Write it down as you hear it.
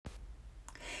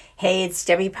Hey, it's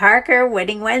Debbie Parker,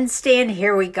 Winning Wednesday, and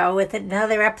here we go with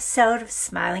another episode of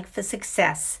Smiling for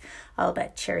Success. All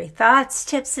about cheery thoughts,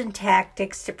 tips, and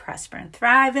tactics to prosper and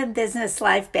thrive in business,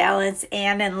 life balance,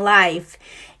 and in life.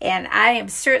 And I am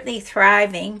certainly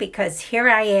thriving because here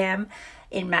I am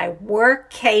in my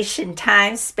workcation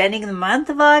time, spending the month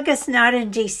of August not in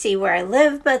DC where I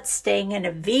live, but staying in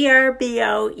a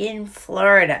VRBO in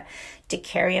Florida to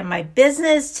carry on my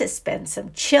business, to spend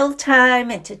some chill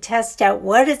time, and to test out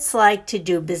what it's like to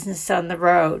do business on the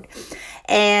road.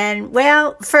 And,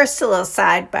 well, first a little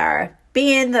sidebar.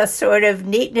 Being the sort of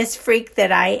neatness freak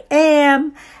that I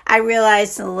am, I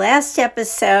realized in the last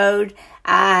episode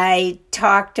I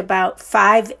talked about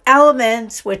 5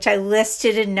 elements, which I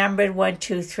listed and numbered 1,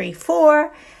 2, 3,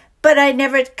 4, but I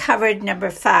never covered number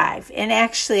 5. And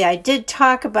actually I did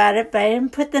talk about it, but I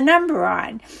didn't put the number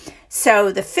on.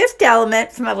 So the 5th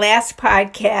element from my last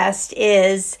podcast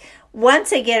is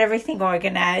once I get everything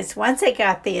organized, once I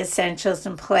got the essentials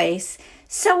in place,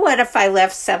 so what if I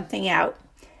left something out?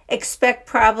 Expect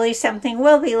probably something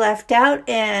will be left out,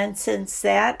 and since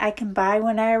that I can buy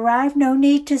when I arrive, no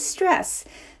need to stress.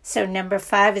 So number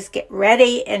 5 is get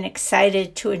ready and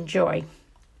excited to enjoy.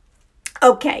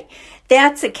 Okay,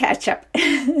 that's a catch-up.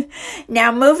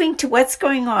 Now moving to what's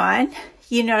going on.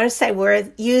 You notice I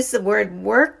use the word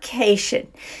workcation.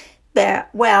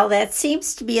 Well, that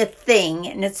seems to be a thing,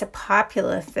 and it's a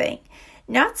popular thing.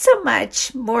 Not so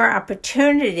much more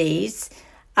opportunities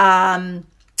for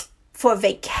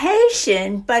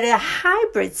vacation, but a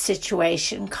hybrid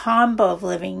situation, combo of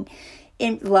living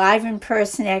in live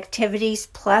in-person activities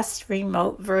plus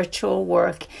remote virtual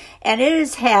work. And it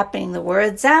is happening. The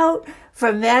word's out.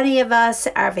 For many of us,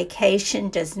 our vacation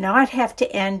does not have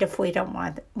to end if we don't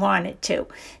want it to.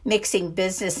 Mixing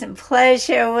business and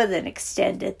pleasure with an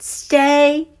extended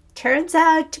stay turns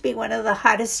out to be one of the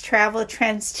hottest travel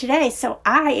trends today, so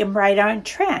I am right on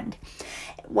trend.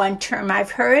 One term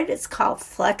I've heard is called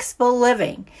flexible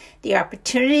living. The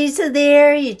opportunities are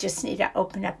there. You just need to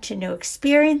open up to new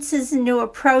experiences and new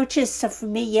approaches. So for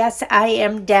me, yes, I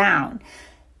am down.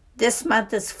 This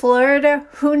month is Florida.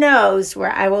 Who knows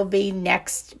where I will be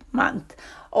next month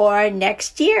or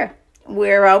next year.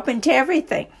 We're open to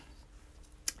everything.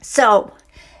 So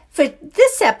for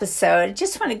this episode, I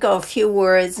just want to go a few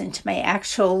words into my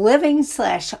actual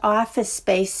living/office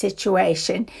space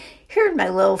situation here in my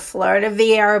little Florida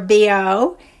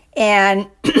VRBO. And,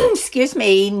 excuse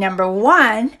me, number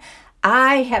 1,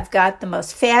 I have got the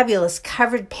most fabulous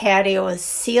covered patio with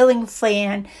ceiling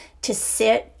fan to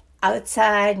sit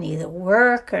outside and either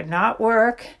work or not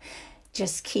work,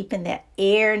 just keeping that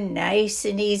air nice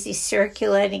and easy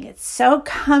circulating. It's so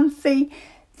comfy.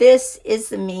 This is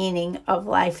the meaning of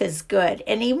life is good.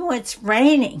 And even when it's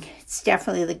raining, it's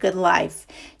definitely the good life.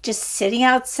 Just sitting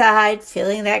outside,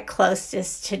 feeling that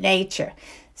closeness to nature.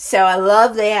 So I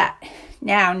love that.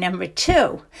 Now, number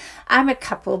 2, I'm a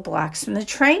couple of blocks from the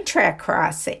train track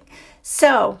crossing.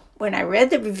 So when I read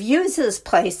the reviews of this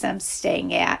place I'm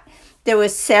staying at, there were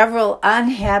several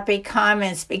unhappy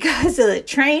comments because of the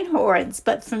train horns.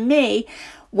 But for me,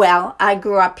 well, I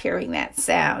grew up hearing that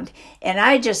sound, and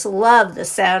I just love the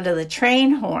sound of the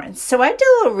train horns. So I did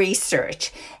a little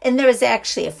research, and there is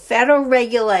actually a federal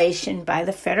regulation by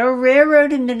the Federal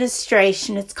Railroad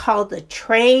Administration. It's called the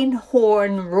Train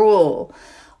Horn Rule.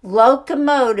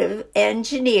 Locomotive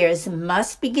engineers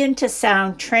must begin to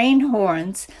sound train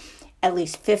horns at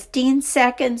least 15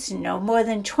 seconds, no more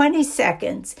than 20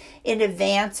 seconds, in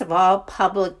advance of all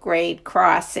public grade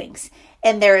crossings.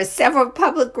 And there are several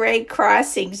public grade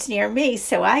crossings near me,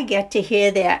 so I get to hear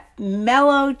that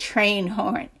mellow train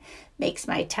horn. Makes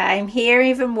my time here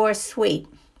even more sweet.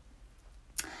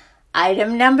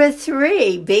 Item number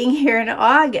 3, being here in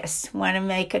August. Want to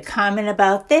make a comment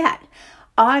about that.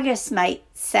 August might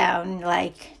sound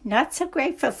like not so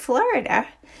great for Florida,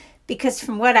 because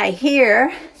from what I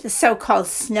hear, the so-called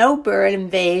snowbird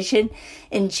invasion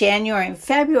in January and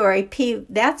February,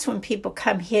 that's when people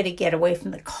come here to get away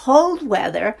from the cold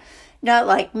weather, not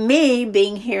like me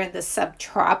being here in the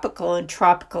subtropical and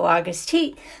tropical August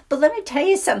heat. But let me tell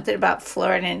you something about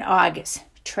Florida in August.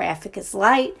 Traffic is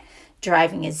light,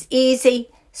 driving is easy,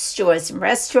 stores and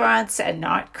restaurants are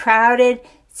not crowded,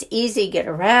 it's easy to get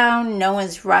around, no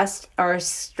one's rushed or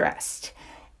stressed.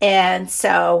 And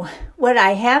so what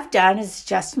I have done is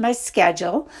adjust my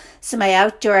schedule. So my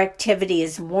outdoor activity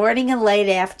is morning and late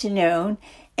afternoon.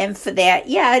 And for that,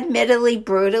 admittedly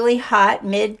brutally hot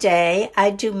midday, I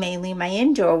do mainly my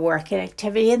indoor work and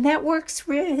activity, and that works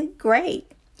really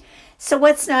great. So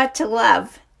what's not to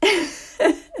love?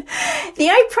 The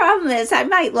only problem is I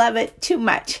might love it too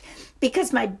much.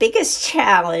 because my biggest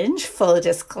challenge, full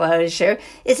disclosure,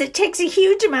 is it takes a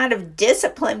huge amount of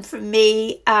discipline for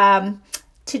me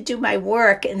to do my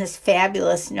work in this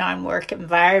fabulous non-work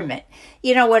environment.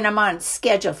 You know, when I'm on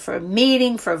schedule for a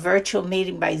meeting, for a virtual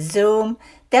meeting by Zoom,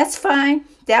 that's fine.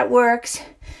 That works.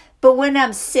 But when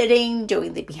I'm sitting,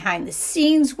 doing the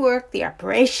behind-the-scenes work, the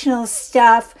operational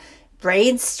stuff,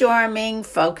 brainstorming,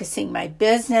 focusing my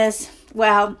business,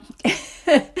 well,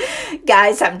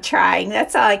 guys, I'm trying.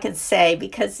 That's all I can say,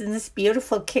 because in this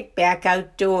beautiful kickback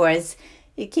outdoors,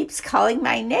 it keeps calling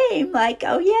my name like,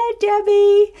 oh yeah,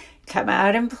 Debbie, come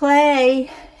out and play.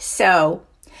 So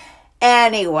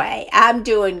anyway, I'm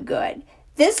doing good.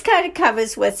 This kind of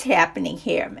covers what's happening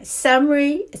here. My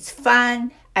summary, it's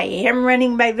fun. I am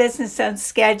running my business on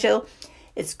schedule.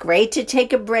 It's great to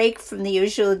take a break from the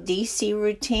usual DC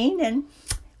routine, and,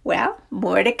 well,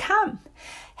 more to come.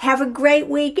 Have a great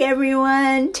week,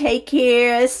 everyone. Take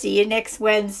care. See you next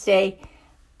Wednesday.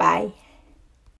 Bye.